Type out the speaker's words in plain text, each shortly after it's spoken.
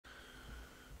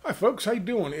Hi folks, how you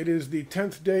doing? It is the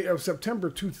 10th day of September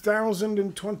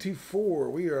 2024.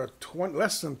 We are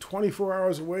less than 24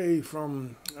 hours away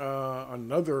from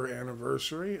another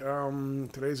anniversary.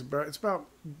 It's about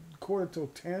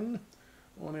 9:45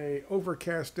 on a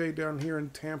overcast day down here in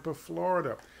Tampa,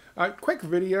 Florida. Quick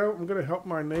video. I'm going to help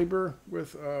my neighbor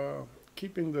with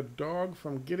keeping the dog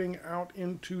from getting out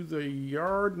into the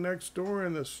yard next door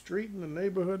in the street in the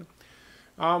neighborhood.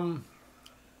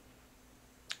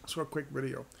 So a quick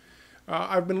video.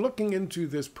 I've been looking into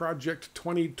this Project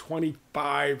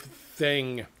 2025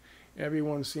 thing.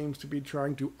 Everyone seems to be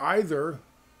trying to either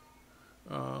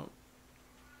pull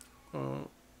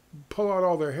out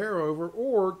all their hair over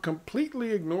or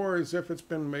completely ignore as if it's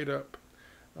been made up.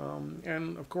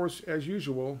 And of course, as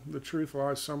usual, the truth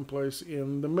lies someplace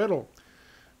in the middle.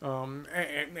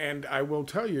 And I will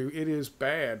tell you, it is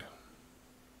bad.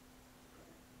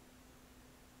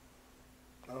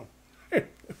 Oh.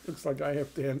 Looks like I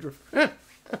have dandruff.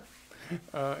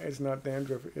 It's not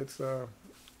dandruff. It's I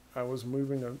was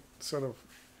moving a set of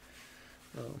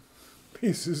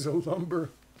pieces of lumber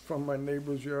from my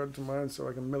neighbor's yard to mine so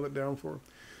I can mill it down for him.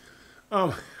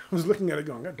 I was looking at it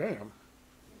going, God damn,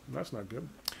 that's not good.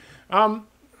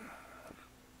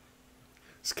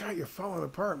 Scott, you're falling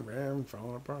apart, man. I'm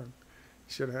falling apart.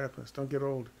 Shit happens. Don't get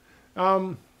old.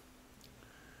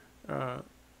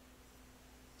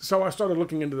 So I started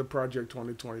looking into the Project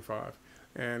 2025,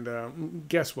 and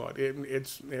guess what?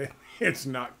 It's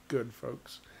not good,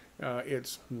 folks.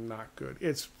 It's not good.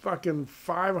 It's fucking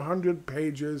 500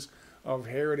 pages of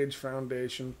Heritage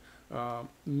Foundation,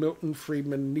 Milton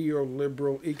Friedman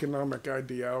neoliberal economic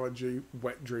ideology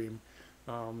wet dream.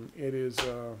 It is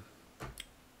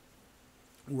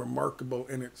remarkable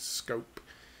in its scope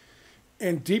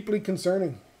and deeply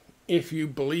concerning. If you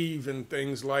believe in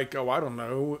things like, oh, I don't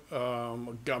know,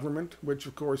 government, which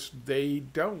of course they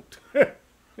don't.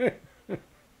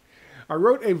 I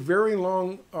wrote a very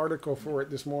long article for it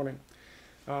this morning.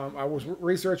 I was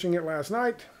researching it last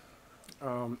night.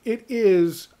 It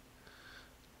is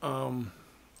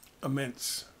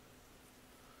immense.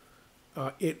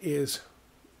 It is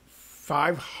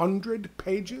 500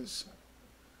 pages,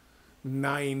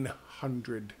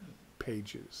 900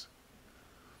 pages.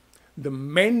 The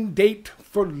Mandate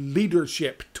for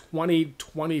Leadership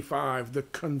 2025, the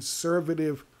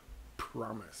Conservative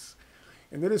Promise.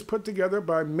 And it is put together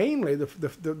by mainly,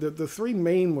 the three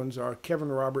main ones are Kevin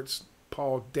Roberts,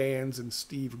 Paul Dans, and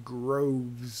Steve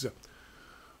Groves,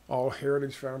 all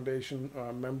Heritage Foundation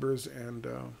members. And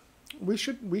we're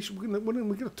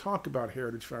going to talk about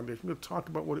Heritage Foundation. We're going to talk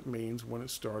about what it means, when it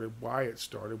started, why it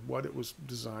started, what it was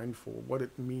designed for, what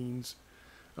it means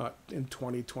in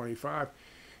 2025.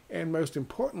 And most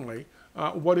importantly,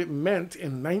 what it meant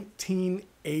in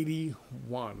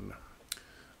 1981.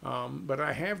 But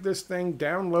I have this thing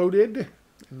downloaded,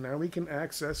 and now we can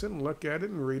access it and look at it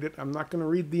and read it. I'm not going to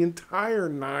read the entire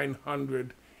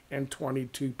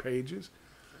 922 pages,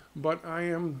 but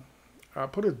I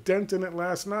put a dent in it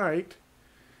last night.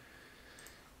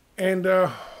 And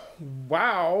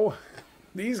wow,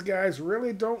 these guys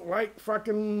really don't like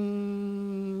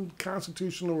fucking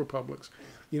constitutional republics.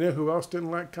 You know who else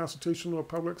didn't like constitutional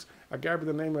republics? A guy by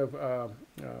the name of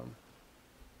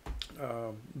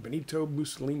Benito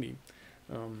Mussolini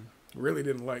really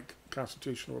didn't like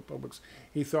constitutional republics.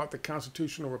 He thought that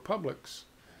constitutional republics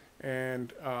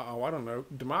and, I don't know,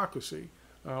 democracy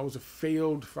was a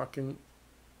failed fucking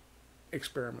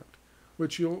experiment,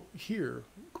 which you'll hear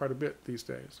quite a bit these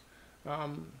days.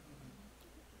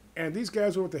 And these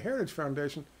guys over at the Heritage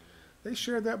Foundation, they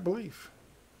share that belief.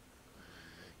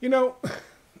 You know,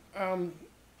 I'm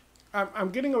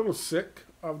getting a little sick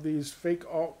of these fake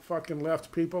alt fucking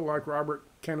left people like Robert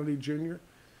Kennedy Jr.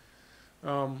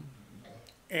 And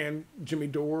Jimmy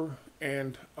Dore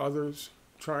and others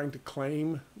trying to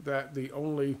claim that the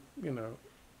only,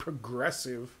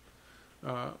 progressive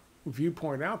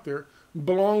viewpoint out there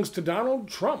belongs to Donald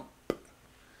Trump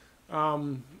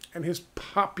and his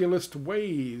populist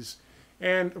ways.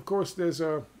 And of course, there's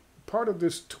a part of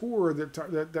this tour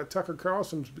that Tucker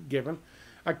Carlson's given.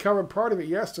 I covered part of it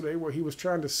yesterday where he was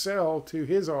trying to sell to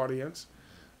his audience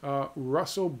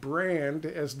Russell Brand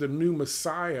as the new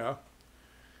Messiah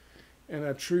in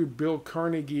a true Bill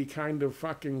Carnegie kind of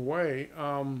fucking way.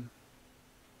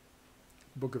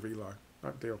 Book of Eli,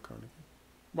 not Dale Carnegie.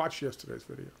 Watch yesterday's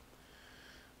video.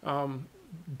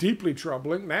 Deeply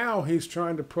troubling. Now he's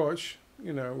trying to push,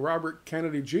 Robert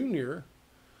Kennedy Jr.,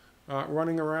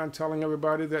 running around telling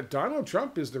everybody that Donald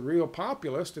Trump is the real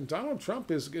populist and Donald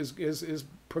Trump is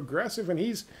progressive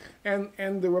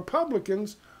and the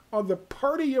Republicans are the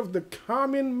party of the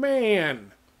common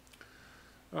man.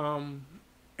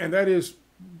 And that is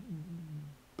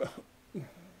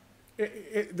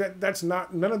That's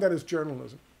not, none of that is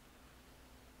journalism.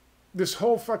 This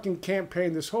whole fucking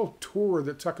campaign, this whole tour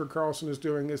that Tucker Carlson is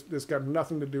doing, this got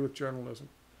nothing to do with journalism.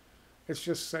 It's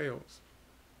just sales.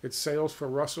 It's sales for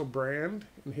Russell Brand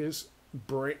and his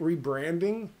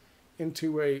rebranding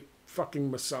into a fucking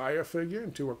Messiah figure,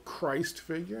 into a Christ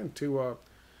figure, into a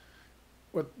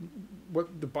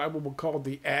what the Bible would call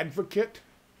the advocate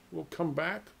will come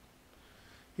back.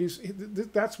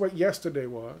 That's what yesterday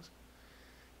was.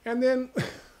 And then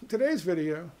today's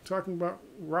video talking about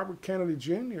Robert Kennedy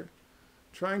Jr.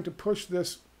 trying to push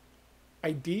this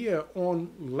idea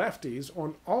on lefties,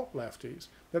 on alt-lefties,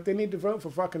 that they need to vote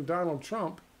for fucking Donald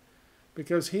Trump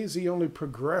because he's the only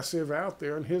progressive out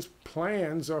there and his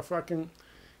plans are fucking,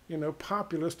 you know,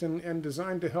 populist and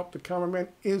designed to help the common man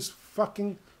is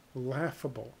fucking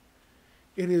laughable.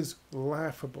 It is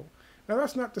laughable. Now,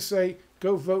 that's not to say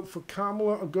go vote for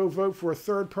Kamala or go vote for a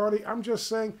third party. I'm just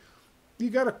saying you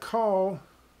got to call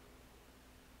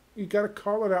it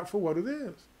out for what it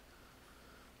is.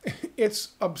 It's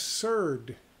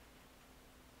absurd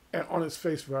on its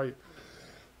face value.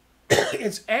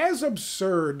 It's as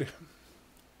absurd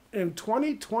in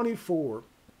 2024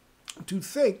 to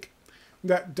think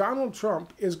that Donald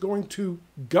Trump is going to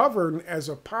govern as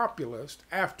a populist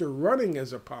after running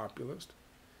as a populist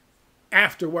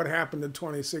after what happened in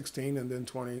 2016 and then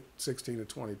 2016 to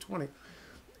 2020.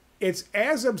 It's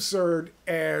as absurd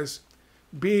as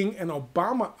being an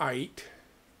Obamaite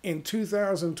in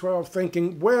 2012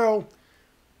 thinking, well,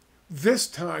 this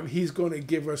time he's going to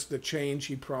give us the change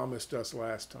he promised us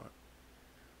last time.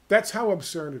 That's how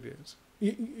absurd it is.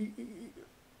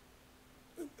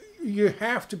 You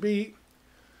have to be...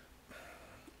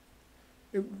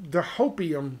 The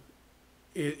hopium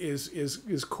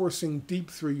is coursing deep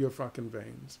through your fucking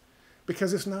veins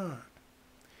because it's not.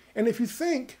 And if you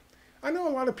think, I know a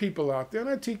lot of people out there, and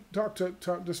I talk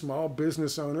to small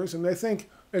business owners, and they think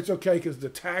it's okay because the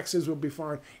taxes will be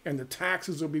fine and the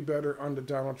taxes will be better under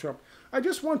Donald Trump. I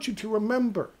just want you to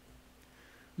remember,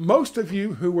 most of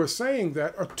you who were saying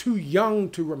that are too young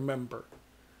to remember.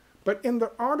 But in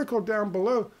the article down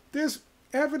below, there's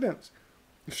evidence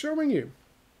showing you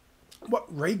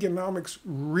what Reaganomics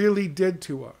really did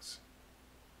to us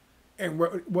and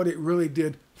what it really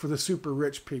did for the super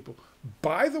rich people.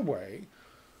 By the way,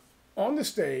 on the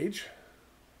stage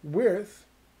with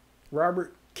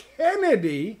Robert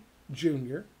Kennedy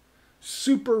Jr.,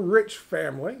 super rich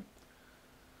family,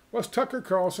 was Tucker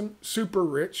Carlson, super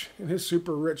rich, and his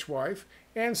super rich wife,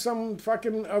 and some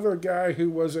fucking other guy who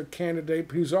was a candidate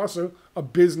who's also a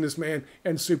businessman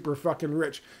and super fucking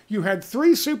rich. You had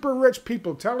three super rich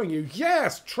people telling you,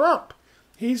 yes, Trump.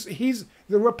 He's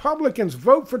the Republicans,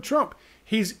 vote for Trump.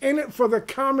 He's in it for the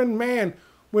common man.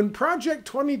 When Project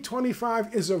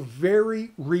 2025 is a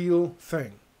very real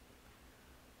thing.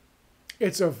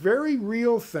 It's a very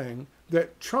real thing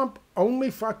that Trump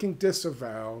only fucking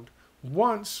disavowed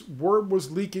once word was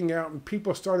leaking out and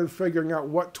people started figuring out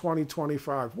what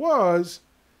 2025 was,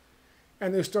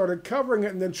 and they started covering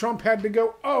it, and then Trump had to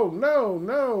go, oh,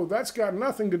 no, that's got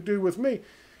nothing to do with me.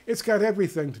 It's got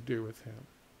everything to do with him.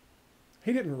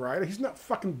 He didn't write it. He's not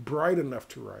fucking bright enough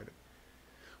to write it.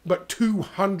 But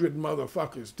 200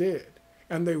 motherfuckers did,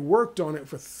 and they worked on it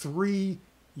for 3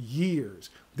 years.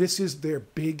 This is their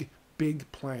big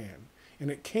plan.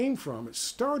 And it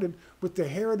started with the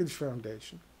Heritage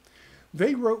Foundation.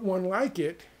 They wrote one like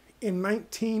it in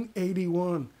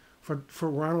 1981 for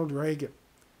Ronald Reagan.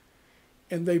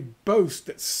 And they boast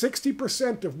that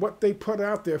 60% of what they put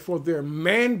out there for their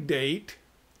mandate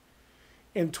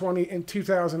in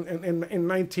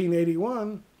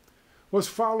 1981 was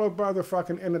followed by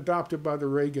and adopted by the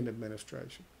Reagan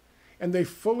administration. And they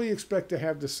fully expect to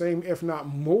have the same, if not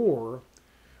more,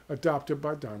 adopted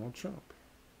by Donald Trump.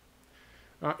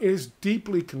 It is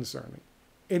deeply concerning.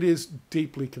 It is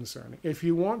deeply concerning. If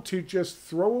you want to just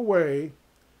throw away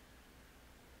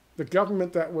the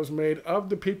government that was made of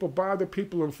the people, by the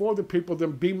people, and for the people,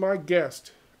 then be my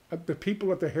guest. The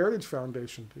people at the Heritage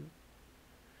Foundation do.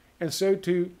 And so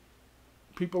do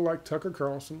people like Tucker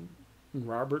Carlson and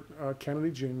Robert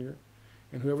Kennedy Jr.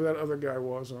 and whoever that other guy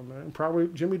was on there, and probably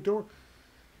Jimmy Dore.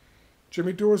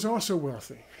 Jimmy Dore is also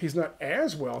wealthy. He's not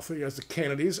as wealthy as the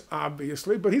Kennedys,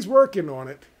 obviously, but he's working on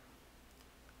it.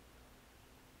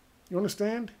 You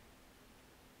understand?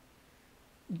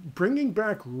 Bringing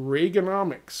back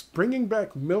Reaganomics, bringing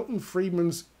back Milton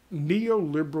Friedman's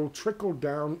neoliberal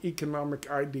trickle-down economic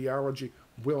ideology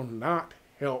will not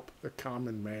help the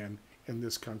common man in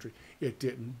this country. It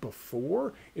didn't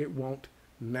before, it won't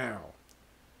now.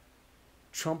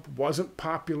 Trump wasn't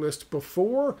populist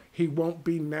before, he won't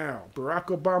be now. Barack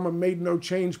Obama made no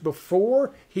change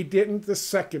before, he didn't the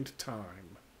second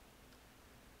time.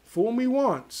 Fool me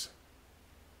once.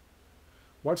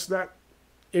 What's that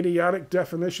idiotic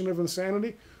definition of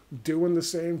insanity? Doing the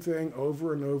same thing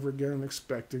over and over again and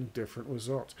expecting different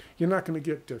results. You're not going to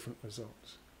get different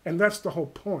results. And that's the whole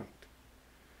point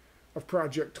of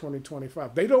Project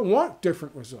 2025. They don't want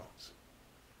different results.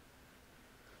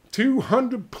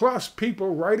 200 plus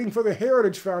people writing for the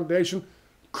Heritage Foundation,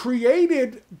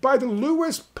 created by the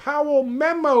Lewis Powell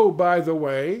memo, by the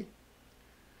way,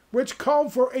 which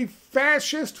called for a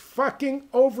fascist fucking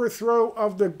overthrow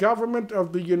of the government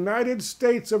of the United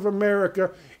States of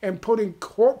America and putting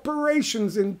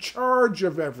corporations in charge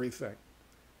of everything.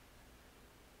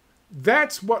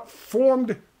 That's what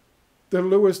formed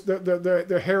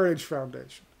the Heritage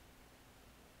Foundation.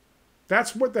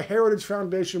 That's what the Heritage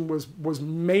Foundation was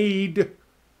made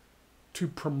to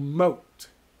promote.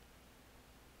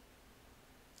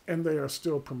 And they are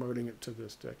still promoting it to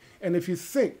this day. And if you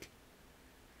think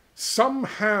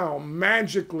somehow,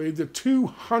 magically, the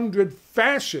 200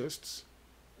 fascists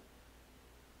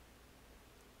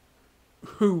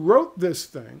who wrote this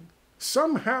thing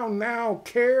somehow now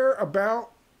care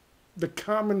about the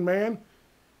common man,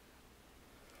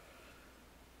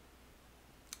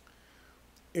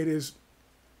 it is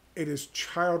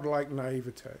childlike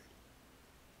naivete.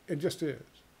 It just is.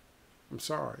 I'm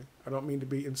sorry. I don't mean to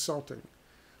be insulting.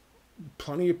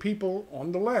 Plenty of people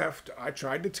on the left, I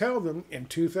tried to tell them in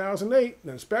 2008,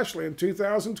 and especially in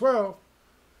 2012,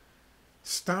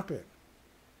 stop it.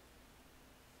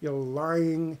 You're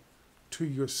lying to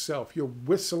yourself. You're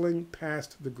whistling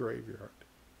past the graveyard.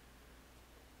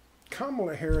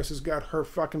 Kamala Harris has got her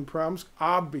fucking problems,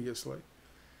 obviously.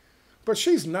 But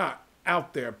she's not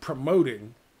out there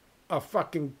promoting a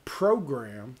fucking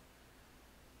program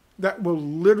that will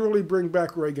literally bring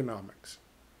back Reaganomics.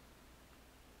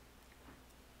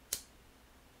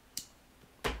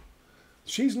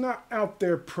 She's not out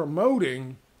there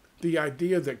promoting the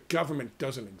idea that government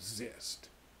doesn't exist.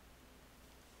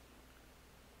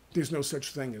 There's no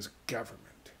such thing as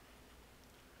government.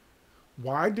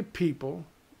 Why do people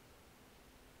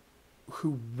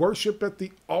who worship at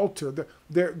the altar,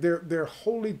 their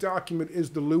holy document is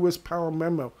the Lewis Powell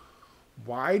memo,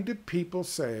 why do people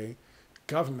say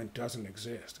government doesn't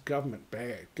exist, government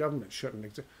bad, government shouldn't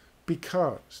exist?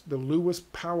 Because the Lewis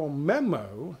Powell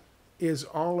memo is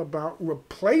all about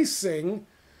replacing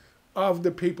of the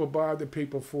people, by the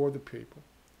people, for the people,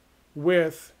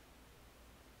 with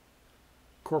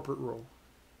corporate rule.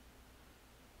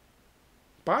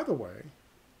 By the way,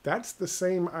 that's the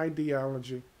same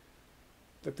ideology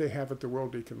that they have at the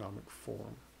World Economic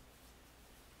Forum.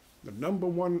 The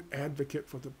 #1 advocate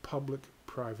for the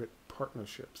public-private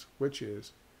partnerships, which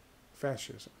is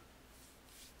fascism.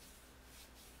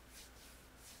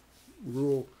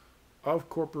 Rule of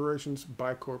corporations,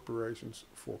 by corporations,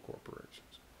 for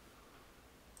corporations.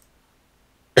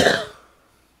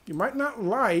 You might not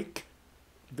like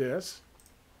this,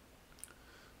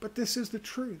 but this is the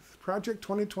truth. Project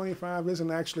 2025 isn't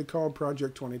actually called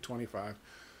Project 2025,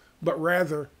 but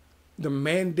rather the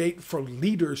Mandate for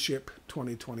Leadership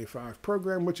 2025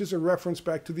 program, which is a reference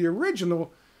back to the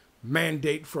original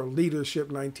Mandate for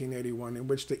Leadership 1981, in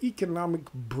which the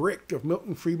economic brick of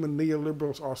Milton Friedman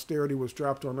neoliberal austerity was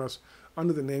dropped on us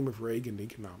under the name of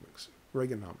Reaganomics.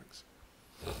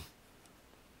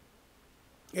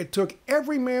 It took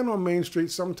every man on Main Street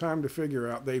some time to figure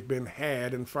out they've been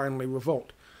had and finally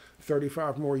revolt.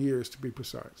 35 more years to be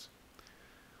precise.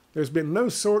 There's been no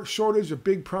shortage of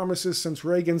big promises since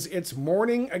Reagan's "It's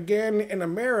morning again in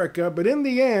America," but in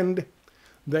the end,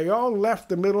 they all left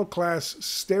the middle class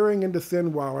staring into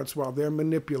thin wallets while their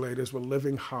manipulators were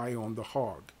living high on the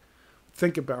hog.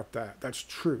 Think about that. That's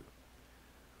true.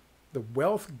 The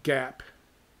wealth gap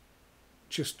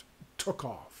just took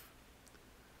off.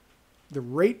 The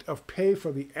rate of pay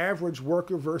for the average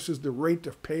worker versus the rate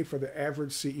of pay for the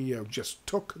average CEO just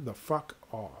took the fuck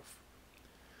off.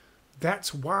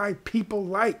 That's why people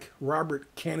like Robert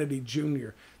Kennedy Jr.,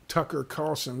 Tucker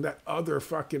Carlson, that other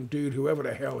fucking dude, whoever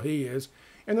the hell he is,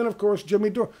 and then, of course, Jimmy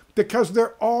Dore, because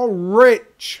they're all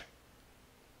rich.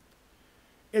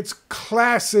 It's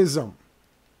classism.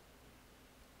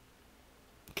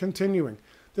 Continuing.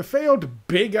 The failed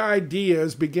big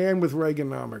ideas began with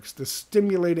Reaganomics. The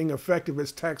stimulating effect of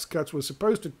its tax cuts was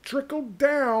supposed to trickle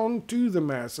down to the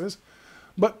masses,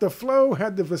 but the flow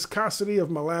had the viscosity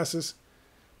of molasses,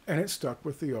 and it stuck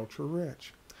with the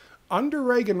ultra-rich. Under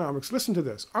Reaganomics, listen to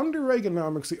this, under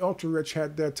Reaganomics, the ultra-rich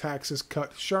had their taxes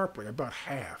cut sharply, about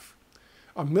half.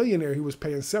 A millionaire who was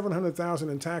paying $700,000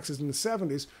 in taxes in the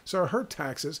 70s saw her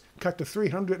taxes cut to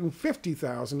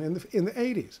 $350,000 in the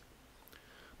 80s.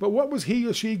 But what was he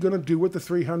or she going to do with the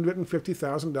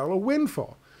 $350,000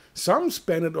 windfall? Some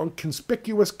spend it on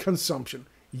conspicuous consumption,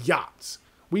 yachts.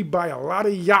 We buy a lot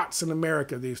of yachts in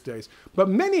America these days. But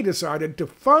many decided to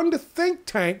fund think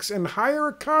tanks and hire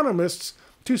economists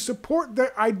to support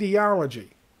their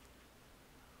ideology.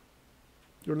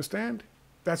 You understand?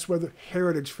 That's where the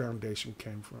Heritage Foundation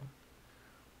came from.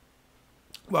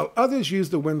 While others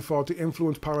used the windfall to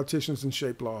influence politicians and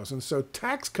shape laws. And so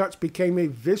tax cuts became a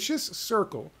vicious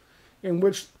circle in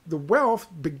which the wealth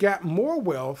begat more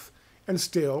wealth and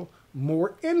still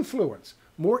more influence.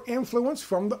 More influence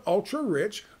from the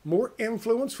ultra-rich, more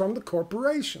influence from the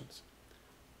corporations.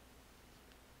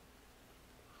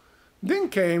 Then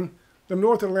came the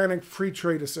North Atlantic Free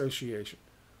Trade Association,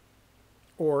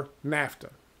 or NAFTA,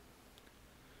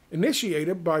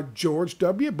 initiated by George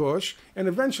W. Bush and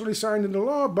eventually signed into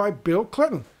law by Bill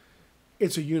Clinton.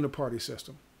 It's a uniparty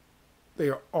system. They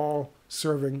are all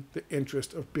serving the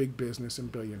interest of big business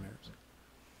and billionaires.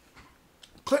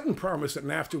 Clinton promised that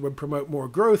NAFTA would promote more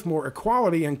growth, more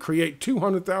equality, and create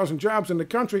 200,000 jobs in the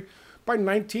country by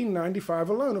 1995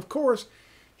 alone. Of course,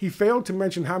 he failed to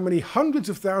mention how many hundreds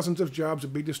of thousands of jobs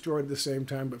would be destroyed at the same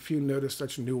time, but few noticed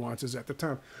such nuances at the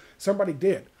time. Somebody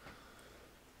did.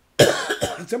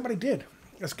 Somebody did.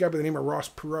 This guy by the name of Ross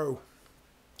Perot,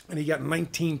 and he got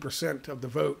 19% of the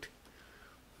vote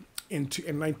in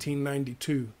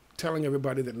 1992, telling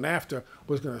everybody that NAFTA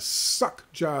was going to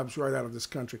suck jobs right out of this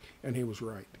country, and he was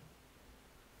right.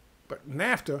 But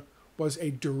NAFTA was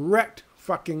a direct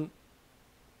fucking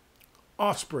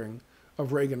offspring of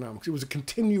Reaganomics. It was a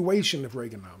continuation of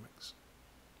Reaganomics.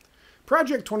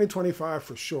 Project 2025,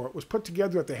 for short, was put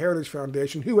together at the Heritage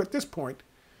Foundation, who at this point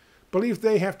believe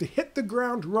they have to hit the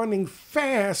ground running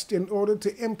fast in order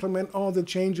to implement all the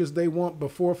changes they want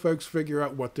before folks figure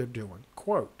out what they're doing.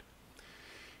 Quote,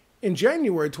 in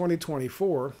January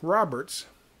 2024, Roberts,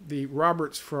 the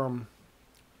Roberts from,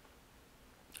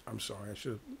 I'm sorry, I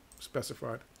should have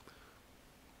specified,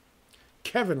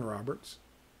 Kevin Roberts.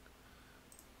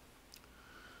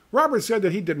 Roberts said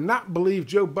that he did not believe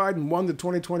Joe Biden won the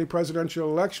 2020 presidential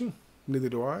election, neither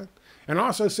do I, and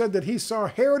also said that he saw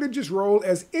Heritage's role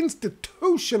as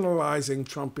institutionalizing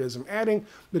Trumpism, adding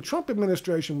the Trump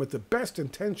administration with the best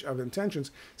of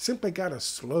intentions simply got a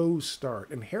slow start,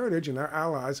 and Heritage and our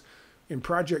allies in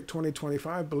Project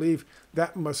 2025 believe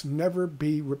that must never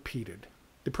be repeated.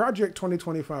 The Project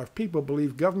 2025 people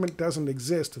believe government doesn't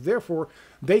exist, therefore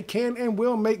they can and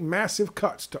will make massive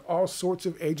cuts to all sorts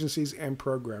of agencies and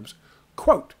programs.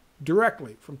 Quote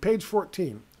directly from page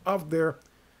 14 of their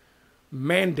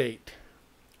mandate.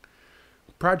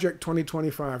 Project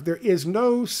 2025, there is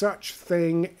no such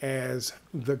thing as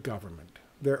the government.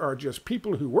 There are just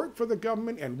people who work for the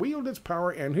government and wield its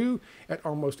power and who, at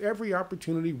almost every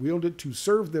opportunity, wield it to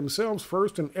serve themselves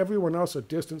first and everyone else a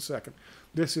distant second.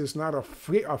 This is not a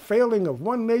failing of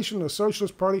one nation, a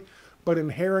socialist party, but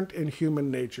inherent in human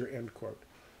nature, end quote.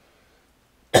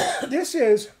 This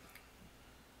is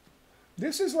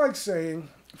like saying,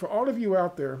 for all of you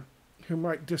out there who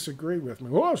might disagree with me,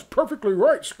 well, it's perfectly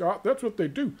right, Scott, that's what they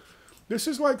do. This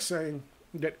is like saying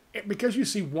that because you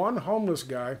see one homeless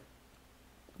guy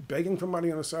begging for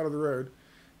money on the side of the road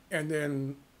and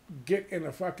then get in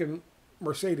a fucking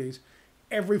Mercedes,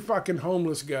 every fucking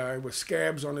homeless guy with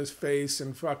scabs on his face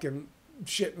and fucking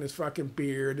shit in his fucking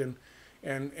beard and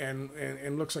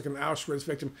looks like an Auschwitz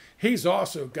victim, he's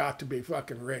also got to be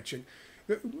fucking rich. And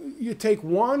you take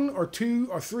one or two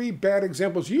or three bad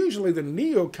examples. Usually the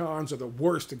neocons are the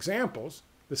worst examples,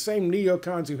 the same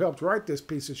neocons who helped write this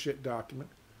piece of shit document.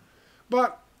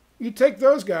 But you take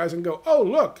those guys and go, oh,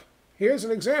 look, here's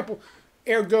an example.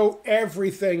 Ergo,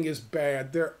 everything is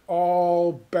bad. They're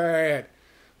all bad.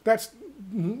 That's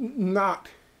not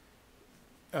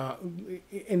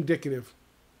indicative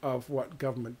of what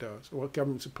government does or what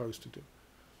government's supposed to do.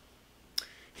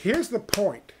 Here's the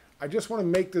point. I just want to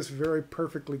make this very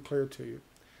perfectly clear to you.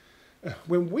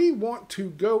 When we want to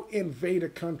go invade a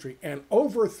country and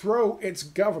overthrow its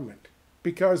government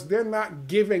because they're not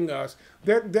giving us,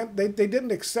 they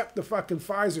didn't accept the fucking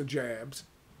Pfizer jabs,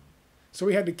 so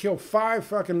we had to kill 5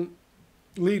 fucking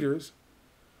leaders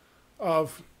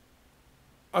of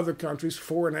other countries,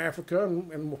 4 in Africa,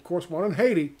 and of course 1 in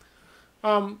Haiti.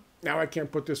 Now I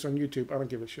can't put this on YouTube. I don't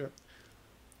give a shit.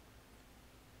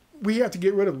 We have to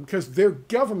get rid of them because their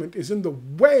government is in the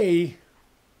way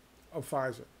of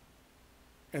Pfizer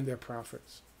and their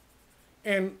profits.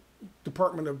 And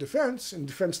Department of Defense and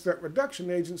Defense Threat Reduction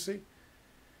Agency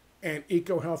and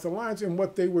EcoHealth Alliance and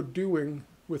what they were doing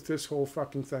with this whole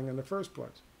fucking thing in the first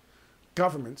place.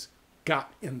 Governments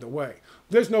got in the way.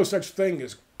 There's no such thing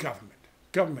as government.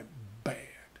 Government bad.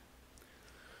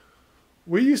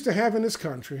 We used to have in this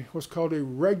country what's called a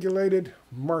regulated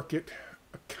market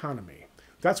economy.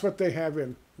 That's what they have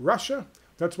in Russia.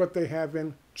 That's what they have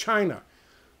in China.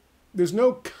 There's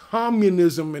no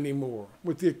communism anymore,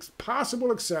 with the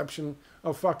possible exception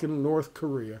of fucking North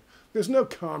Korea. There's no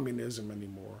communism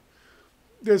anymore.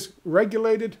 There's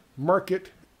regulated market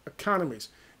economies.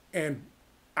 And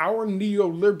our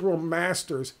neoliberal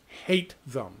masters hate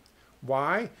them.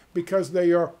 Why? Because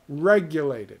they are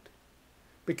regulated.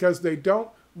 Because they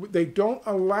don't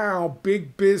allow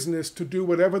big business to do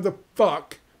whatever the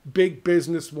fuck big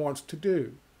business wants to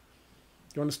do.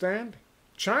 You understand?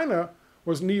 China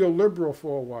was neoliberal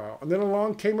for a while. And then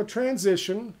along came a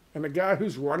transition, and the guy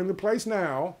who's running the place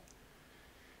now,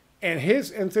 and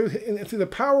through the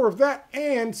power of that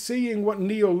and seeing what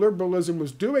neoliberalism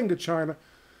was doing to China,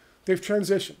 they've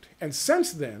transitioned. And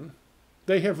since then,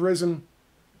 they have risen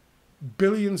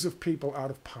billions of people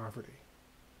out of poverty.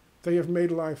 They have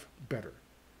made life better.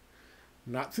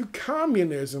 Not through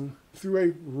communism, through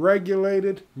a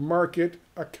regulated market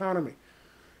economy.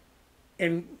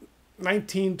 In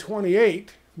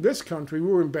 1928, this country,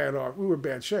 we were in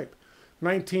bad shape.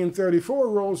 1934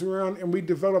 rolls around and we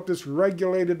developed this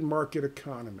regulated market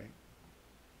economy.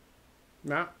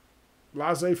 Not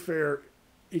laissez-faire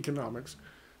economics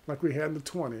like we had in the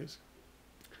 20s.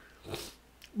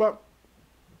 But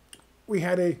we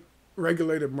had a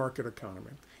regulated market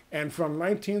economy. And from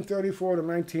 1934 to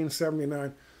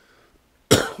 1979,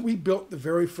 we built the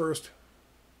very first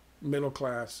middle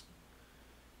class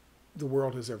the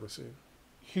world has ever seen.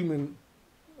 Human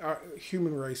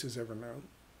race has ever known.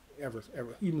 Ever.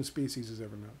 Human species has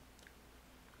ever known.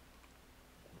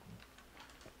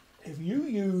 If you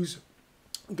use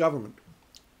government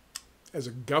as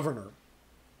a governor,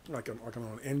 like on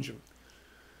an engine,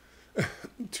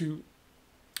 to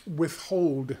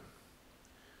withhold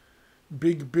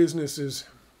big businesses'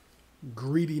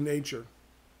 greedy nature,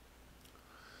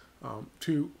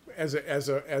 as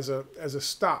a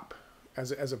stop,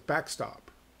 as a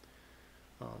backstop,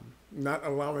 not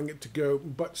allowing it to go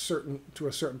to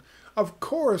a certain. Of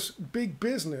course, big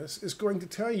business is going to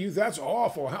tell you that's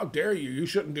awful. How dare you? You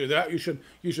shouldn't do that. You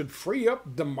should free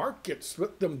up the markets.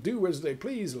 Let them do as they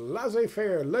please.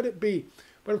 Laissez-faire. Let it be.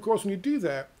 But of course, when you do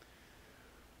that,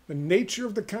 the nature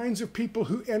of the kinds of people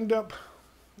who end up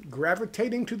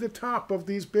gravitating to the top of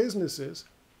these businesses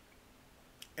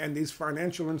and these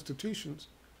financial institutions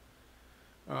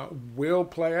will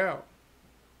play out.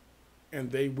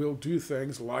 And they will do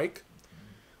things like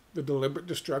the deliberate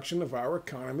destruction of our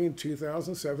economy in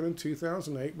 2007 and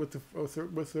 2008 with the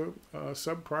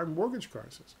subprime mortgage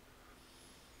crisis.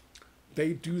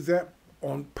 They do that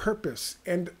on purpose,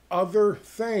 and other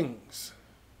things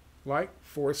like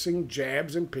forcing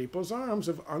jabs in people's arms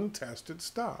of untested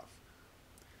stuff.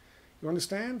 You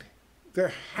understand?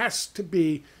 There has to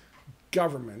be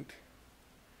government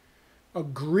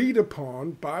agreed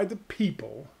upon by the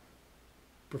people,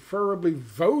 preferably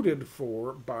voted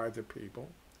for by the people,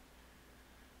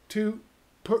 to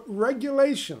put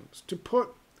regulations, to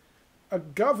put a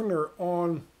governor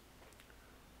on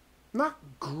not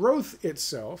growth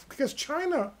itself, because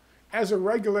China, as a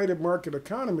regulated market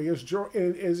economy,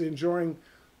 is enjoying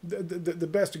the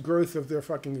best growth of their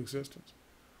fucking existence.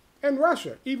 And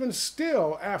Russia, even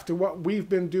still, after what we've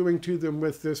been doing to them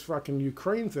with this fucking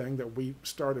Ukraine thing that we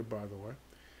started, by the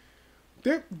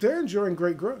way, they're enjoying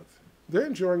great growth. They're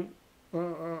enjoying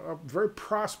a very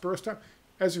prosperous time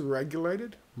as a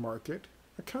regulated market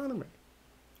economy.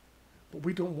 But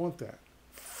we don't want that.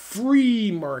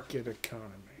 Free market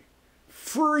economy.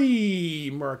 Free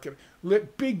market.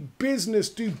 Let big business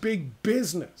do big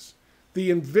business. The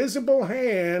invisible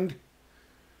hand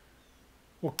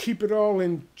will keep it all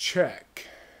in check.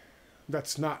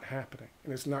 That's not happening,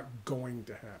 and it's not going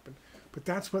to happen. But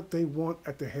that's what they want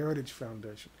at the Heritage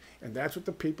Foundation. And that's what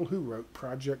the people who wrote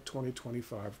Project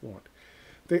 2025 want.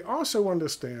 They also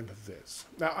understand this.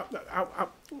 Now,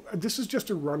 this is just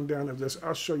a rundown of this.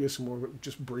 I'll show you some more of it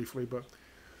just briefly, but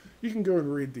you can go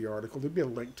and read the article. There'll be a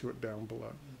link to it down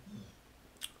below.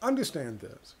 Understand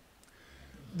this.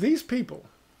 These people,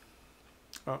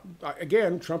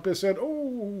 again, Trump has said,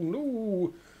 oh,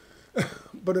 no.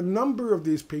 But a number of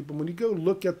these people, when you go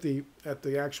look at the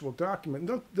actual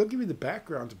document, they'll give you the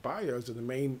backgrounds, bios of the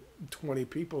main 20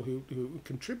 people who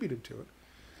contributed to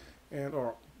it,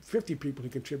 or 50 people who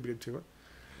contributed to it.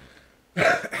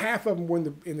 Half of them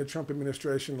were in the Trump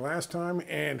administration last time,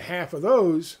 and half of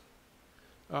those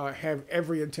have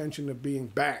every intention of being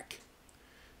back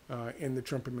in the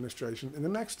Trump administration in the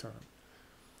next time.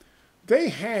 they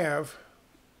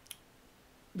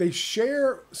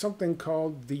share something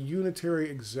called the unitary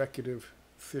executive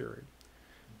theory,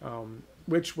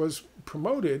 which was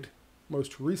promoted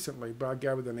most recently by a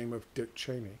guy by the name of Dick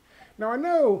Cheney. Now, I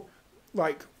know,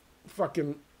 like,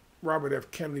 fucking Robert F.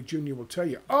 Kennedy Jr. will tell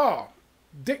you, oh,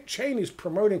 Dick Cheney's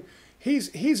promoting,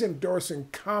 he's endorsing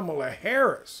Kamala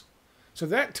Harris. So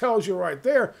that tells you right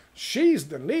there, she's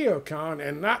the neocon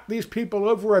and not these people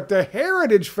over at the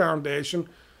Heritage Foundation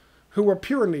who are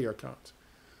pure neocons.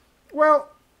 Well,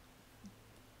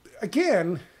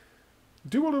 again,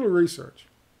 do a little research.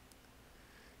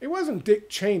 It wasn't Dick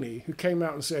Cheney who came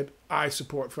out and said, I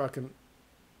support fucking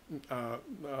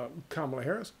Kamala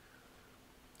Harris.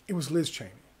 It was Liz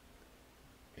Cheney,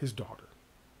 his daughter,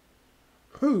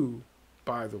 who,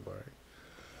 by the way,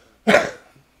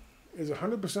 is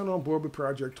 100% on board with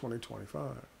Project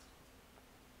 2025.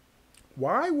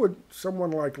 Why would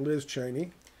someone like Liz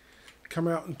Cheney come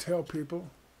out and tell people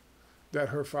that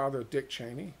her father, Dick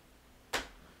Cheney,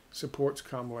 supports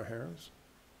Kamala Harris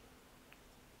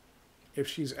if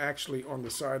she's actually on the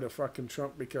side of fucking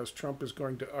Trump because Trump is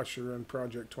going to usher in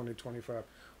Project 2025?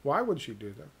 Why would she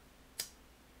do that?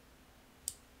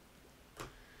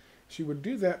 She would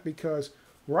do that because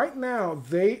right now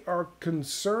they are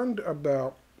concerned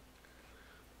about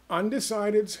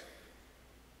undecideds,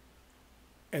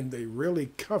 and they really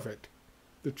covet,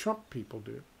 the Trump people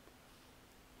do,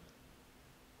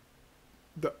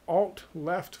 the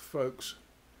alt-left folks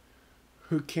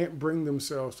who can't bring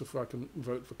themselves to fucking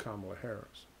vote for Kamala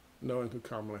Harris, knowing who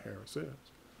Kamala Harris is.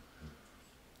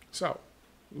 So,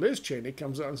 Liz Cheney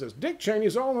comes out and says, Dick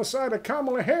Cheney's all on the side of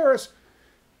Kamala Harris.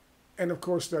 And of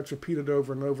course, that's repeated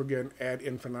over and over again ad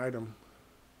infinitum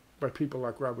by people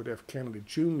like Robert F. Kennedy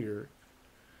Jr.,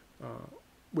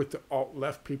 with the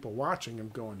alt-left people watching him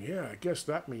going, yeah, I guess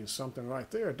that means something right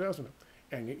there, doesn't it?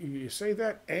 And you say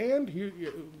that, and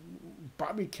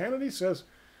Bobby Kennedy says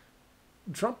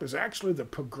Trump is actually the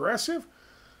progressive?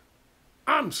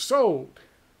 I'm sold.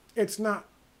 It's not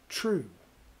true.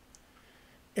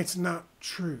 It's not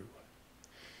true.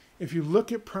 If you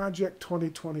look at Project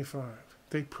 2025,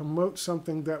 they promote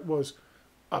something that was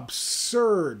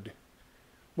absurd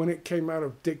when it came out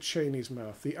of Dick Cheney's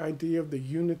mouth, the idea of the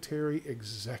unitary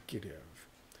executive,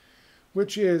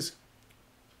 which is,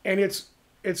 and it's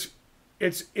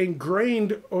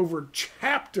ingrained over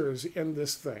chapters in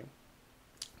this thing,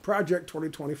 Project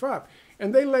 2025.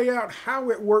 And they lay out how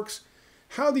it works,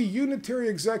 how the unitary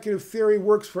executive theory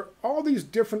works for all these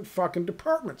different fucking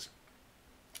departments.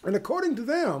 And according to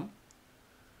them,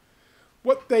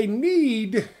 what they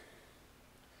need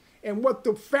and what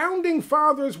the founding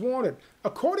fathers wanted,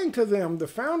 according to them, the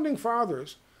founding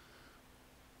fathers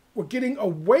were getting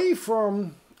away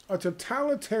from a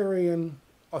totalitarian,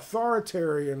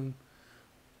 authoritarian,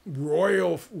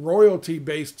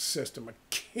 royalty-based system, a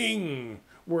king,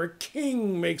 where a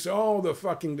king makes all the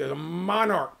fucking, a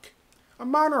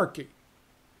monarchy.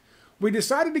 We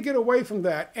decided to get away from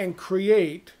that and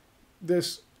create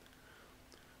this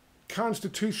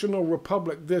constitutional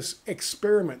republic, this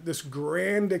experiment, this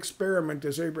grand experiment,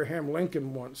 as Abraham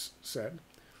Lincoln once said.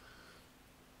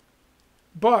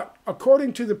 But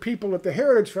according to the people at the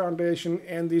Heritage Foundation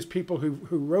and these people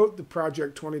who wrote the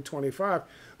Project 2025,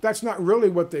 that's not really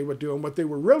what they were doing. What they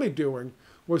were really doing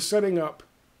was setting up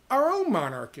our own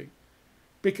monarchy.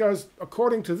 Because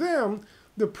according to them,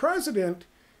 the president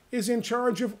is in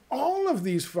charge of all of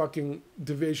these fucking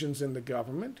divisions in the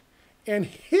government, and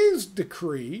his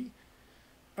decree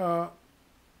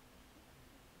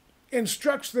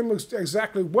instructs them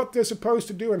exactly what they're supposed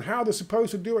to do and how they're supposed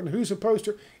to do it and who's supposed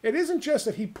to. It isn't just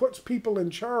that he puts people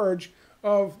in charge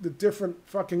of the different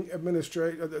fucking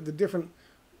the different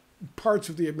parts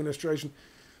of the administration,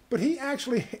 but he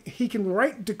can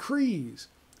write decrees,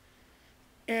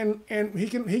 and he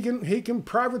can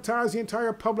privatize the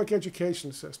entire public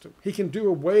education system. He can do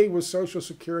away with Social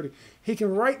Security. He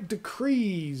can write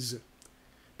decrees,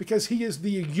 because he is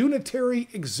the unitary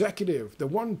executive, the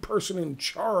one person in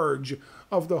charge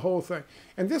of the whole thing.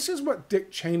 And this is what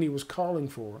Dick Cheney was calling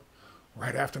for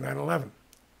right after 9/11.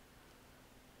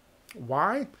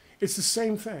 Why? It's the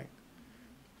same thing.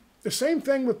 The same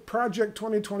thing with Project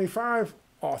 2025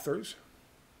 authors,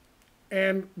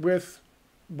 and with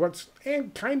what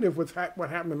happened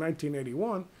in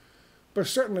 1981, but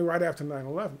certainly right after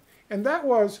 9/11. And that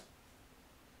was,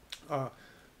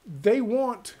 they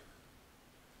want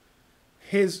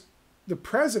the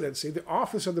presidency, the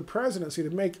office of the presidency,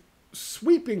 to have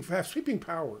sweeping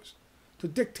powers to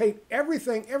dictate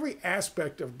everything, every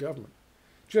aspect of government,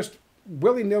 just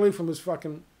willy-nilly from his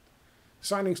fucking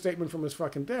signing statement from his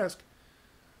fucking desk.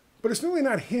 But it's really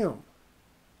not him.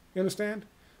 You understand?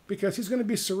 because he's going to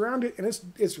be surrounded, and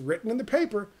it's written in the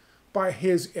paper, by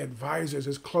his advisors,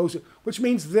 his closest, which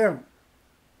means them.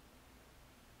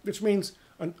 Which means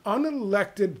an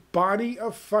unelected body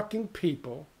of fucking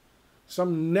people,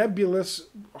 some nebulous,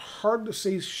 hard to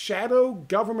see shadow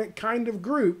government kind of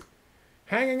group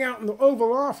hanging out in the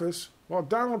Oval Office while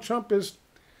Donald Trump is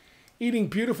eating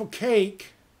beautiful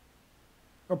cake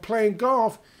or playing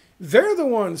golf. They're the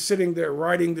ones sitting there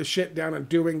writing the shit down and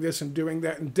doing this and doing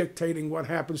that and dictating what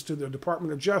happens to the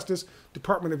Department of Justice,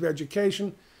 Department of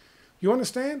Education. You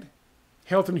understand?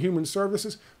 Health and Human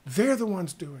Services. They're the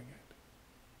ones doing it.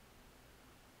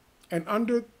 And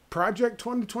under Project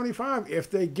 2025, if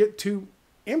they get to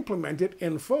implement it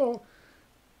in full,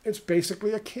 it's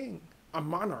basically a king, a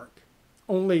monarch.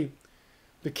 Only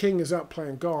the king is out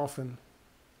playing golf and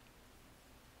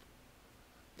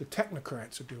the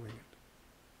technocrats are doing it.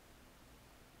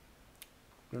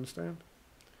 You understand?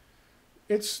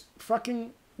 It's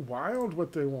fucking wild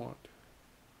what they want.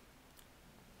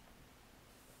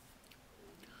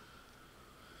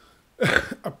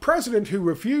 A president who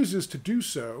refuses to do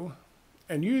so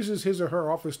and uses his or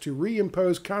her office to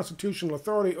reimpose constitutional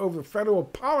authority over federal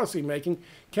policymaking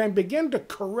can begin to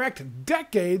correct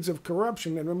decades of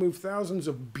corruption and remove thousands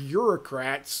of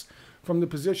bureaucrats from the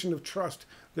position of trust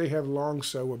they have long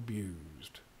so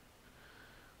abused.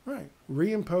 Right.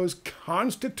 Reimpose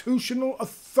constitutional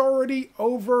authority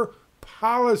over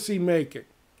policymaking.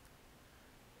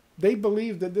 They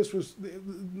believed that this was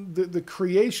the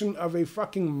creation of a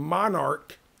fucking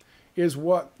monarch is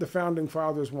what the founding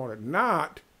fathers wanted,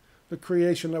 not the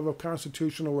creation of a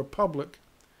constitutional republic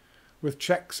with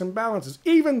checks and balances,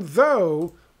 even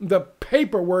though the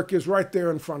paperwork is right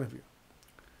there in front of you.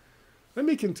 Let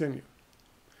me continue.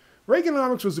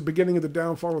 Reaganomics was the beginning of the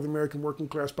downfall of the American working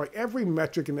class. By every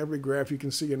metric and every graph you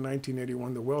can see in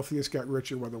 1981, the wealthiest got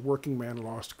richer while the working man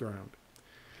lost ground.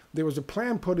 There was a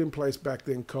plan put in place back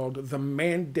then called the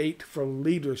Mandate for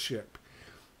Leadership.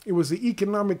 It was the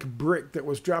economic brick that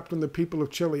was dropped on the people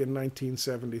of Chile in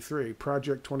 1973.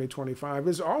 Project 2025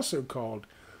 is also called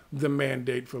the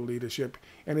Mandate for Leadership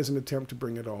and is an attempt to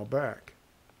bring it all back.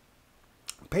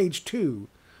 Page 2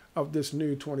 of this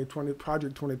new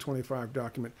Project 2025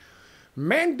 document.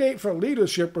 Mandate for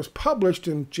Leadership was published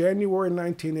in January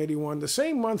 1981, the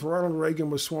same month Ronald Reagan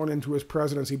was sworn into his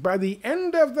presidency. By the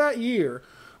end of that year,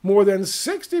 more than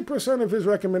 60% of his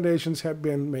recommendations had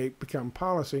become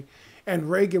policy,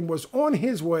 and Reagan was on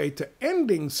his way to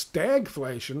ending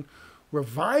stagflation,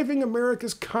 reviving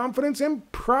America's confidence and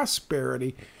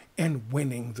prosperity, and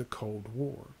winning the Cold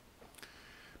War.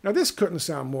 Now, this couldn't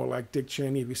sound more like Dick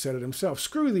Cheney if he said it himself.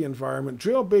 Screw the environment,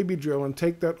 drill, baby, drill, and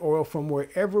take that oil from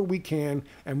wherever we can,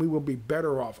 and we will be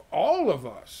better off. All of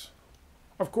us.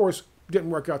 Of course,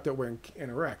 didn't work out that way in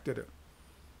Iraq, did it?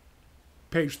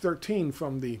 Page 13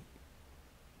 from the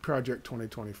Project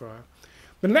 2025.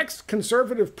 The next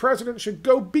conservative president should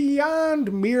go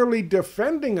beyond merely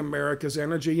defending America's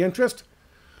energy interest,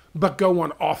 but go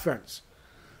on offense,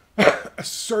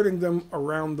 asserting them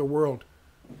around the world.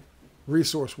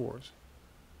 Resource wars.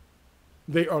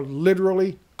 They are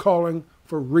literally calling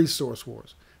for resource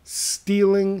wars,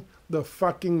 stealing the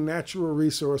fucking natural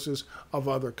resources of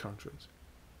other countries.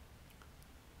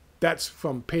 That's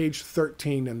from page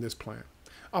 13 in this plan.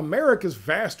 America's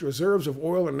vast reserves of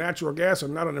oil and natural gas are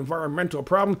not an environmental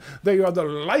problem. They are the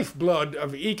lifeblood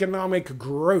of economic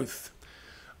growth.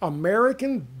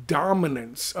 American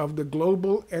dominance of the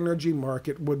global energy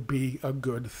market would be a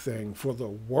good thing for the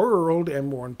world and,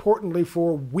 more importantly,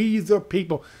 for we the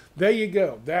people. There you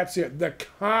go. That's it. The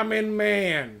common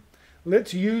man.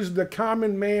 Let's use the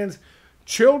common man's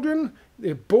children,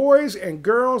 the boys and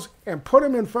girls, and put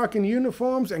them in fucking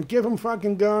uniforms and give them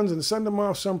fucking guns and send them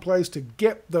off someplace to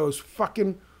get those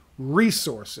fucking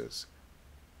resources.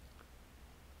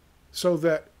 So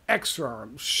that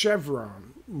Exxon,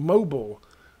 Chevron, Mobil,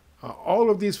 all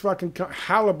of these fucking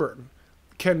Halliburton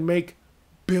can make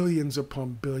billions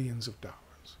upon billions of dollars.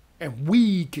 And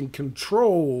we can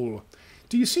control.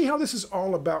 Do you see how this is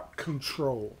all about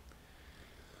control?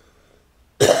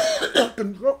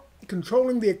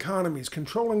 Controlling the economies,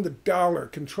 controlling the dollar,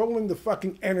 controlling the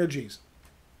fucking energies.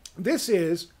 This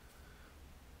is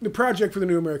the project for the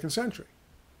new American century.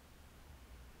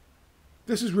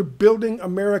 This is rebuilding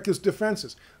America's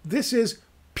defenses. This is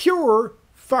pure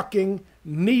fucking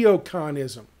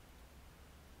neoconism.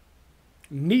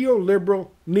 Neoliberal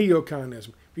neoconism.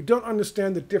 If you don't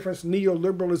understand the difference,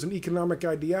 neoliberal is an economic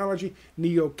ideology,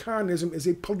 neoconism is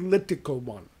a political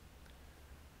one.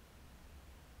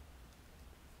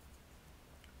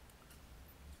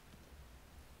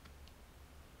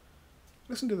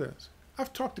 Listen to this.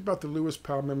 I've talked about the Lewis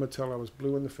Powell memo till I was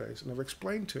blue in the face, and I've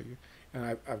explained to you.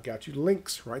 And I've got you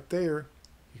links right there.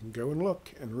 You can go and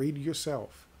look and read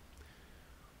yourself.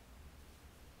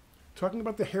 Talking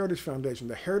about the Heritage Foundation.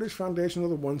 The Heritage Foundation are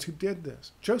the ones who did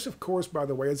this. Joseph Coors, by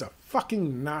the way, is a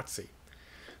fucking Nazi.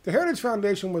 The Heritage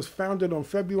Foundation was founded on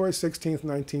February 16,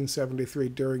 1973,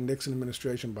 during Nixon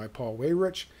administration by Paul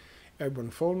Weyrich, Edwin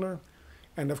Fulner,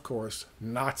 and, of course,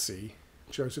 Nazi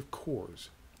Joseph Coors.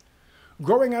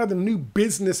 Growing out of the new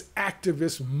business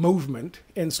activist movement,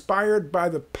 inspired by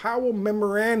the Powell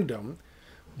Memorandum,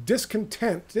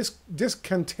 discontent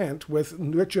with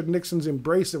Richard Nixon's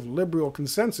embrace of liberal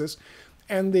consensus,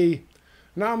 and the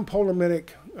polemical,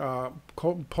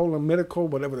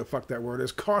 whatever the fuck that word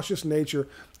is, cautious nature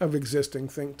of existing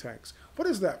think tanks. What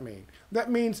does that mean?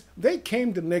 That means they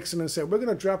came to Nixon and said, we're going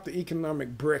to drop the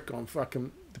economic brick on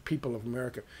fucking the people of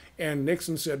America. And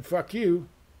Nixon said, fuck you.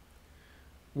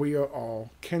 We are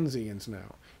all Keynesians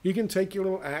now. You can take your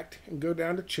little act and go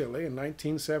down to Chile in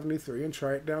 1973 and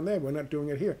try it down there. We're not doing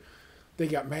it here. They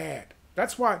got mad.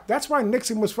 That's why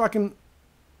Nixon was fucking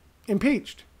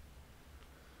impeached.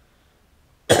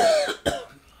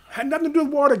 Had nothing to do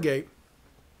with Watergate.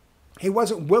 He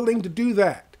wasn't willing to do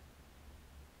that.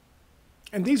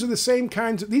 And these are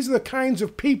the kinds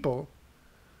of people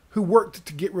who worked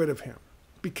to get rid of him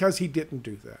because he didn't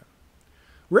do that.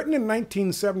 Written in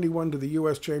 1971 to the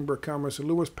U.S. Chamber of Commerce, the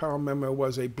Lewis Powell Memo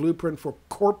was a blueprint for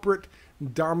corporate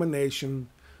domination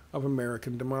of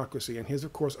American democracy. And here's,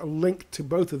 of course, a link to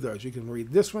both of those. You can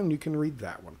read this one, you can read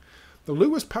that one. The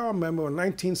Lewis Powell Memo in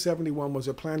 1971 was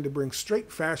a plan to bring straight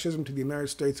fascism to the United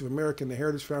States of America, and the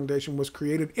Heritage Foundation was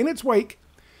created in its wake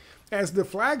as the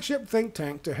flagship think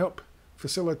tank to help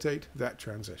facilitate that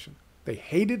transition. They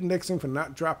hated Nixon for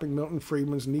not dropping Milton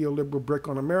Friedman's neoliberal brick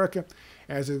on America,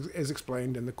 as is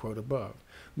explained in the quote above.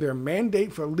 Their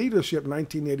Mandate for Leadership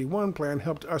 1981 plan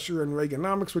helped usher in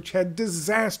Reaganomics, which had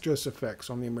disastrous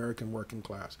effects on the American working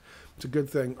class. It's a good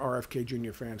thing RFK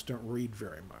Jr. fans don't read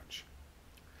very much.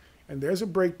 And there's a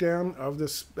breakdown of the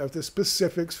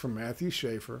specifics from Matthew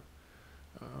Schaefer.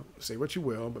 Say what you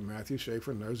will, but Matthew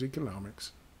Schaefer knows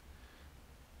economics.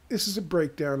 This is a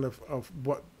breakdown of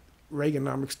what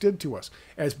Reaganomics did to us.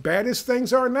 As bad as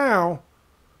things are now,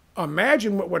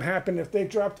 imagine what would happen if they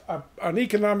dropped an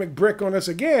economic brick on us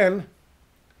again.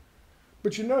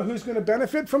 But you know who's going to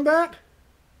benefit from that?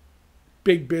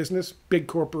 Big business, big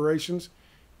corporations,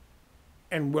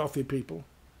 and wealthy people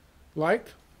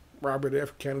like Robert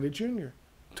F. Kennedy Jr.,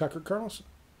 Tucker Carlson,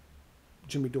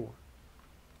 Jimmy Dore.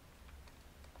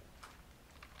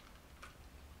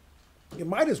 You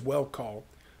might as well call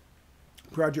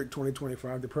Project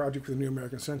 2025 the Project for the New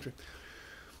American Century,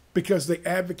 because they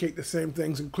advocate the same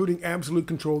things, including absolute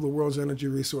control of the world's energy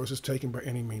resources taken by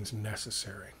any means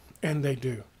necessary. And they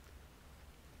do.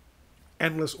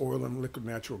 Endless oil and liquid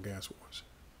natural gas wars.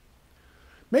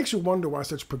 Makes you wonder why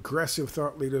such progressive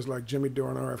thought leaders like Jimmy Dore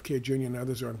and RFK Jr. and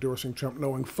others are endorsing Trump,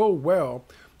 knowing full well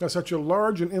that such a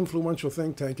large and influential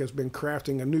think tank has been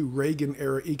crafting a new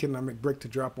Reagan-era economic brick to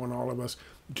drop on all of us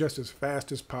just as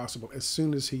fast as possible as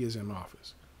soon as he is in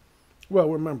office. Well,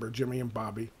 remember, Jimmy and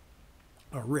Bobby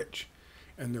are rich,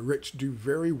 and the rich do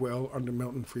very well under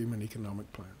Milton Friedman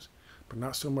economic plans, but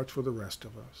not so much for the rest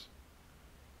of us.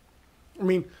 I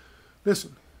mean,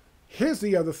 listen, here's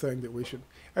the other thing that we should...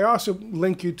 I also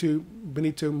link you to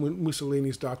Benito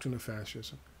Mussolini's Doctrine of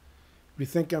Fascism. If you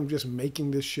think I'm just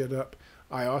making this shit up,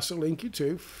 I also link you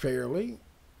to, fairly,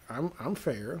 I'm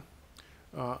fair,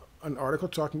 an article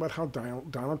talking about how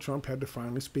Donald Trump had to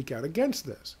finally speak out against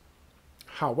this.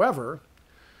 However,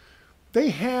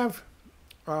 they have...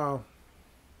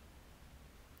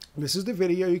 this is the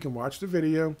video. You can watch the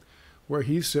video where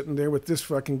he's sitting there with this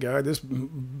fucking guy, this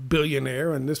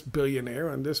billionaire and this billionaire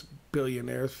and this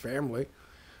billionaire's family,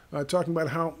 talking about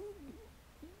how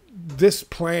this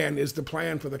plan is the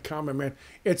plan for the common man.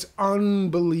 It's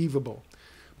unbelievable.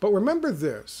 But remember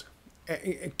this,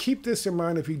 and keep this in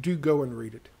mind if you do go and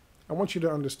read it. I want you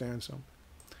to understand something.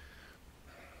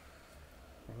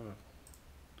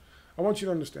 I want you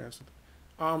to understand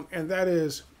something. And that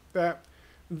is that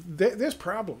there's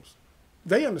problems.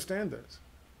 They understand this.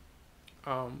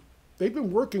 They've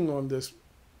been working on this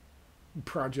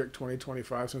Project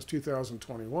 2025 since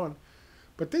 2021,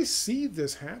 but they see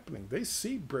this happening. They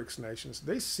see BRICS nations.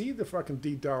 They see the fucking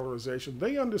de-dollarization.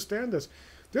 They understand this.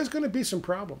 There's going to be some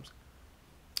problems.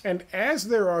 And as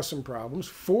there are some problems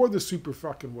for the super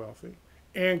fucking wealthy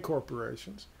and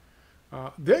corporations,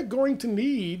 they're going to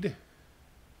need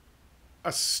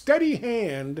a steady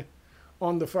hand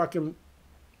on the fucking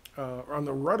on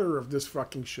the rudder of this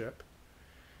fucking ship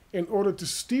in order to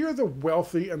steer the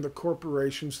wealthy and the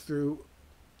corporations through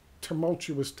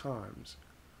tumultuous times.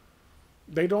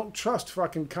 They don't trust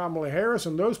fucking Kamala Harris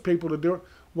and those people to do it.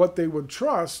 What they would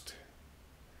trust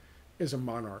is a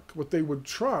monarch. What they would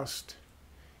trust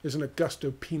is an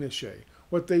Augusto Pinochet.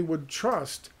 What they would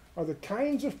trust are the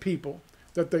kinds of people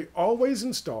that they always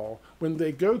install when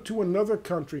they go to another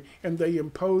country and they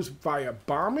impose via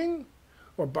bombing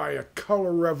or by a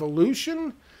color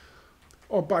revolution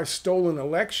or by stolen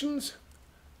elections,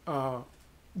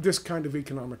 this kind of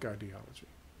economic ideology.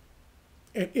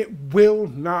 And it will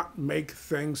not make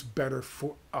things better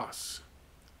for us.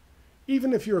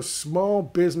 Even if you're a small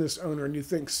business owner and you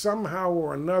think somehow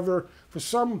or another, for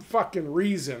some fucking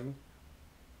reason,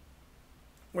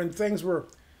 when things were,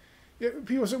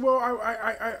 people say, well,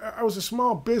 I was a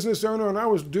small business owner and I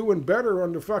was doing better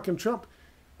under fucking Trump.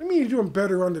 What do you mean you're doing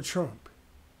better under Trump?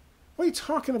 What are you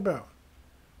talking about?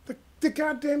 The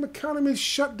goddamn economy is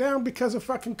shut down because of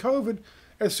fucking COVID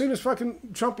as soon as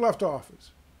fucking Trump left office.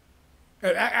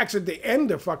 Actually, the end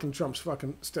of fucking Trump's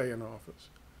fucking stay in office.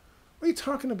 What are you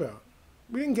talking about?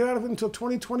 We didn't get out of it until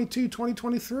 2022,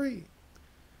 2023.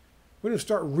 We didn't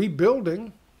start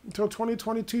rebuilding until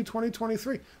 2022,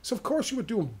 2023. So, of course, you were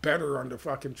doing better under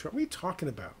fucking Trump. What are you talking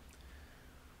about?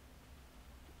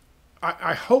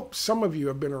 I hope some of you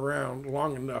have been around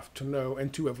long enough to know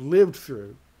and to have lived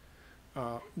through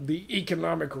the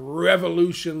economic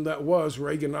revolution that was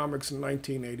Reaganomics in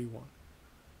 1981.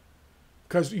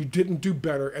 Because you didn't do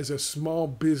better as a small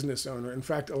business owner. In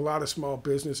fact, a lot of small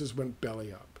businesses went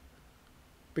belly up.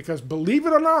 Because believe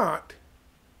it or not,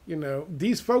 you know,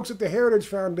 these folks at the Heritage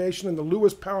Foundation and the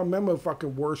Lewis Powell Memo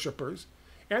fucking worshipers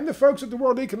and the folks at the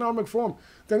World Economic Forum,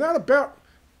 they're not about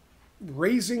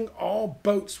raising all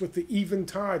boats with the even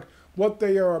tide. What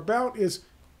they are about is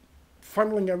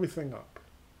funneling everything up.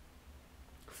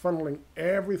 Funneling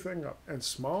everything up, and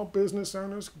small business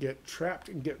owners get trapped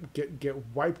and get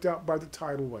wiped out by the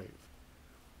tidal wave.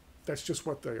 That's just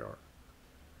what they are.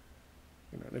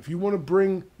 You know, and if you want to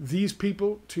bring these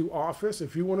people to office,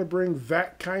 if you want to bring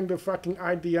that kind of fucking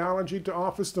ideology to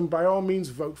office, then by all means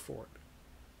vote for it.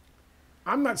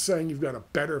 I'm not saying you've got a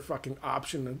better fucking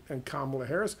option than Kamala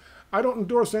Harris. I don't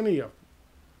endorse any of them.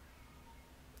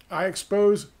 I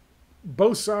expose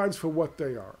both sides for what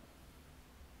they are.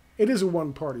 It is a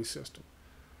one-party system.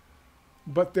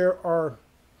 But there are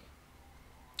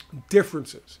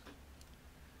differences.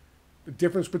 The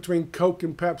difference between Coke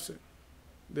and Pepsi.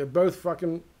 They're both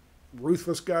fucking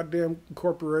ruthless goddamn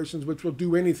corporations which will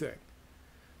do anything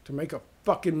to make a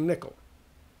fucking nickel.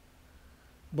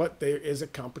 But there is a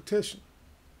competition.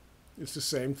 It's the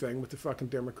same thing with the fucking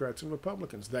Democrats and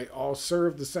Republicans. They all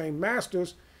serve the same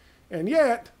masters, and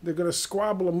yet they're going to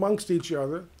squabble amongst each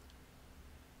other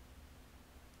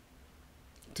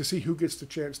to see who gets the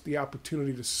chance, the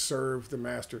opportunity to serve the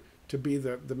master, to be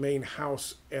the main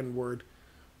house N-word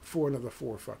for another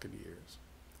 4 fucking years.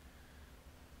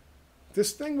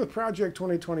 This thing with Project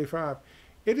 2025,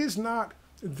 it is not,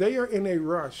 they are in a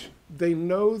rush. They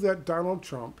know that Donald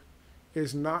Trump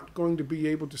is not going to be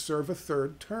able to serve a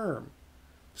 3rd term.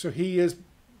 So he is,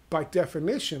 by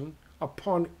definition,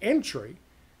 upon entry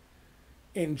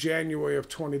in January of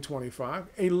 2025,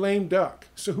 a lame duck.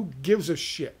 So who gives a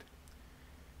shit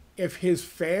if his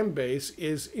fan base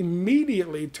is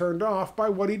immediately turned off by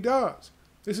what he does?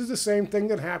 This is the same thing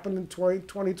that happened in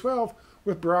 2012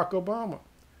 with Barack Obama.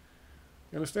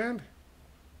 You understand?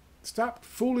 Stop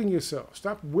fooling yourself.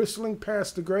 Stop whistling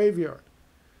past the graveyard.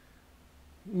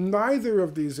 Neither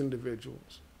of these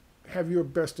individuals have your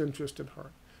best interest at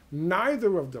heart.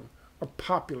 Neither of them are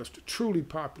populist, truly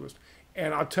populist.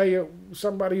 And I'll tell you,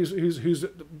 somebody who's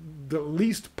the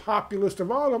least populist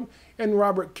of all of them, and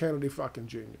Robert Kennedy fucking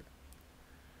Jr.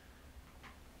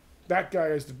 That guy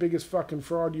is the biggest fucking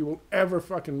fraud you will ever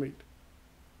fucking meet.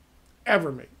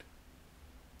 Ever meet.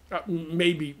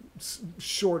 Maybe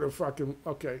short of fucking,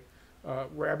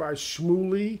 Rabbi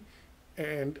Shmuley,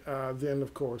 and then,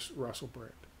 of course, Russell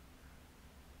Brand.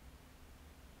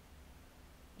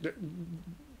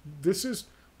 This is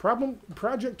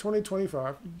Project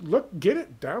 2025. Look, get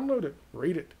it, download it,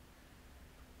 read it.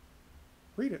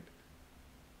 Read it.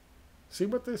 See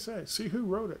what they say. See who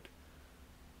wrote it.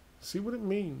 See what it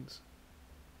means.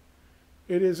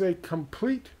 It is a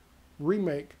complete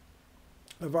remake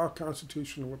of our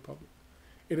constitutional republic.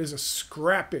 It is a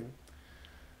scrapping.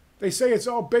 They say it's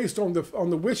all based on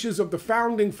the wishes of the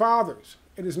founding fathers.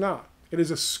 It is not. It is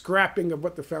a scrapping of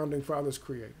what the founding fathers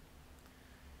created.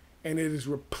 And it is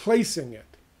replacing it.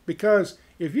 Because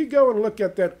if you go and look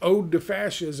at that Ode to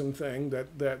Fascism thing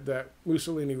that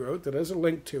Mussolini wrote, that has a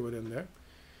link to it in there,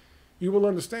 you will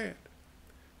understand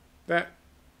that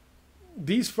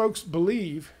these folks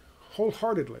believe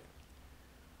wholeheartedly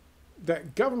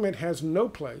that government has no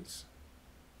place,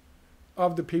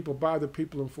 of the people, by the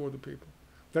people, and for the people.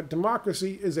 That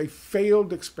democracy is a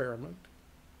failed experiment.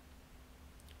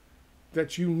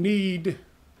 That you need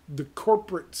the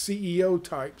corporate CEO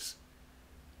types,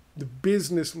 the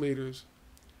business leaders,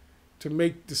 to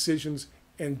make decisions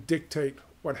and dictate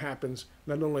what happens,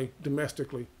 not only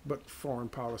domestically, but foreign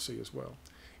policy as well.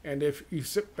 And if you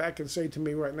sit back and say to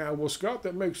me right now, well, Scott,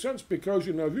 that makes sense because,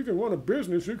 you know, if you can run a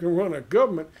business, you can run a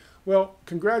government. Well,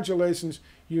 congratulations,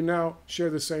 you now share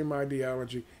the same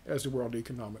ideology as the World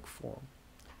Economic Forum.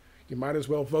 You might as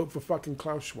well vote for fucking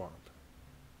Klaus Schwab.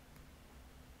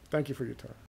 Thank you for your time.